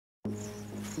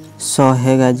So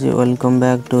hey guys, welcome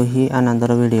back to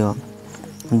another video.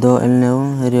 The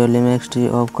new Realme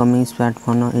X3 upcoming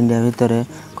smartphone India भितर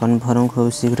confirm खूब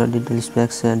शीघ्र detail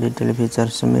specs detail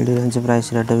features mid range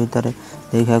price rate भितर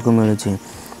देखा को मिलुछि।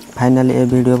 Finally ए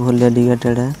video full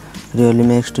dedicated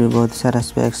Realme X3 बहुत सारा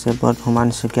specs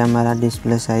performance camera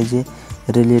display size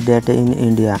release date in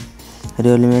India.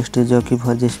 Realme X3 जो कि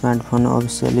 4G smartphone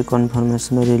officially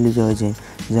conformation release होइछि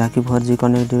जहाँकि 4G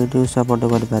कनेक्टिविटी सपोर्ट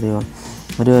कर पारिबो।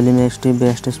 Realme X3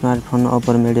 best smartphone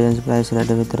offer mid range price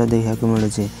rate भितर देखा को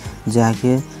मिलुछि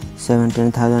जहाँकि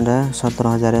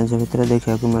 17,000 रेंज भितर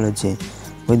देखा को मिलुछि।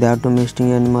 Without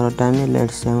misting any more time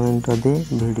let's move into the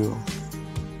video.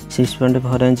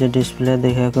 6.4 inch display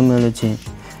देखा को मिलुछि।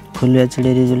 फुल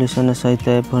एचडी रिजोल्यूशन सहित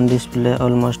ए फोन डिस्प्ले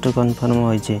ऑलमोस्ट कन्फर्म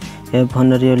होइछि। ए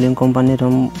फोन Realme कंपनी रो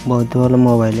बहुत भल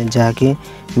मोबाइल जहाँकि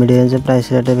मिड रेंज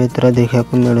प्राइस रेट भितर देखा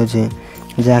को मिलुछि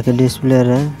जहाँकि डिस्प्ले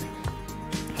रे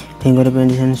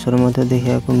फिंगरप्रिंट सेंसर मध्य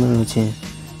देखा को मिलुछि।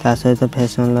 ता सहित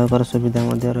फेस अनलॉक सुविधा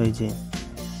मध्य रहिछि।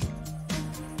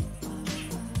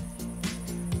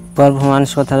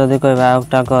 परफॉर्मेंस कथा जदि कहबा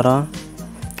ऑक्टा कोर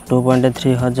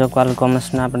 2.3 हज क्वालकॉम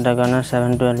स्नैपड्रैगन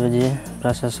 712G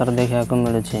प्रोसेसर देखा को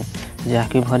मिलुछि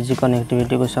जहाँकि 4G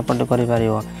कनेक्टिविटी को सपोर्ट करि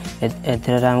पारिबो।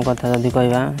 एथरे रैम कथा जदि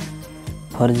कहबा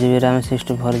 4GB RAM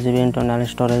 64GB internal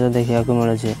storage देखा को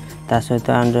मिलुछि। ता सहित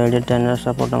एंड्रॉइड 10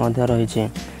 सपोर्ट मध्य रहिछि।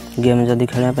 गेम जदि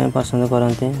खेलना पे पसंद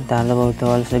करते ताले बहुत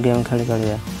भल से गेम खेल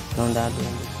पारे।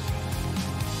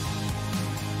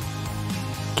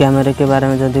 कैमरा के बारे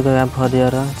में जदि कह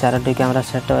 4 4टी कैमरा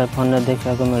सेटअप फोन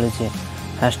देखा को मिलुछि।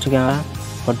 First camera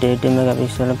 48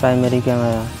 megapixel primary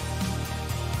camera,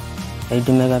 8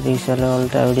 megapixel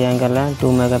ultra wide angle,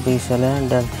 2 megapixel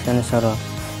depth sensor,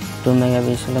 2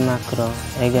 megapixel macro.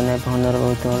 Eigen phone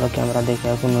बहुत भल कैमरा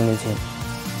देखा को मिलुछि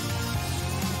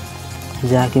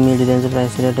जहाँकि मिड रेंज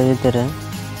प्राइस रेट भितर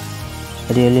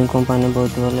Realme कंपनी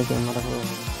बहुत भल कैमरा।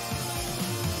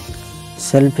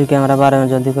 सेल्फी कैमरा बारे में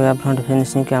जदि कह फ्रंट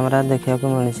फिनिशिंग कैमरा देखा को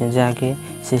मिलुछि जहाँकि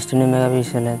 16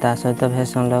 मेगापिक्सल ता सहित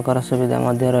फेस अनलॉक सुविधा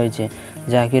मध्य रहिछि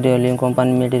जहाँकि Realme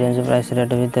company mid range price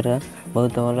rate भितर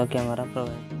बहुत भल camera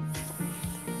provide.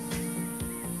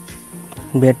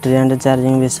 Battery and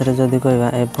charging विषय जदि कहबा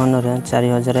ए फोन रे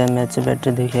 4000 mAh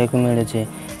बैटरी देखा को मिलुछि।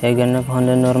 एगेन फोन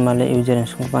नॉर्मल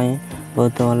यूजर्स पई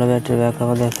बहुत भल बैटरी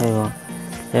बैकअप देखाइबो।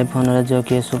 ए फोन रे जो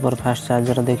कि सुपर फास्ट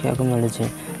चार्जर देखा को मिलुछि।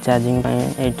 चार्जिंग पई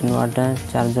 18 वाट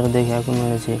चार्जर देखा को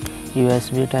मिलुछि।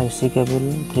 USB टाइप सी केबल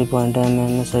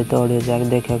 3.mm सहित ऑडियो जैक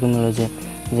देखा को मिलुछि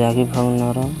जहाँकि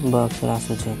फोन रो बॉक्स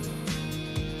आसुछि।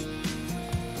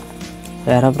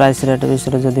 यार प्राइस रेट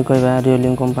विषय जदि कहबा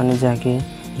Realme कंपनी जहाँकि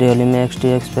Realme X3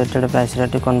 expected price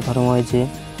rate confirm होइछि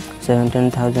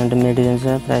 17,000 mid range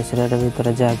price rate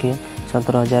भितर जहाँकि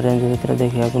 17,000 रेंज भितर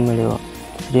देखा को मिलिबो।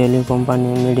 Realme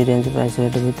company mid range price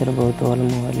rate भितर बहुत भल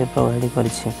मोबाइल प्रोवाइड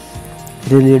करछि।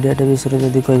 रिलीज डेट विषय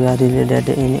जदि कहबा release date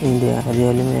in India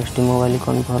Realme X3 mobile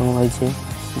confirm होइछि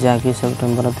जहाँकि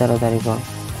सेप्टेम्बर 13 तारिख।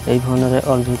 एई फोन रे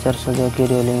ऑल फीचर्स जो कि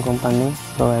Realme कंपनी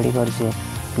प्रोवाइड करछि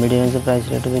मिड रेंज प्राइस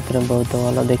रेट भितर बहुत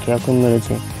भल देखा को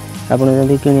मिलुछि। आपण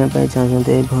जदि किनिया पय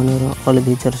चाहते ए फोन रो ऑल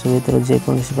फीचर्स भितर जे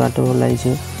कोनसी पार्ट भल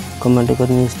लागिछि कमेंट कर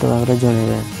निश्चित भाव में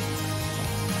जणेबे।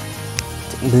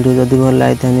 वीडियो जदि भल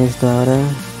लागिथा निश्चित भाव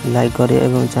में लाइक करिए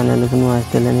एवं चैनल को नुआ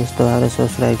आस्ते निश्चित भाव में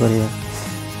सब्सक्राइब करिए।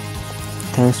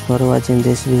 Thanks for watching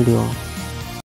this video.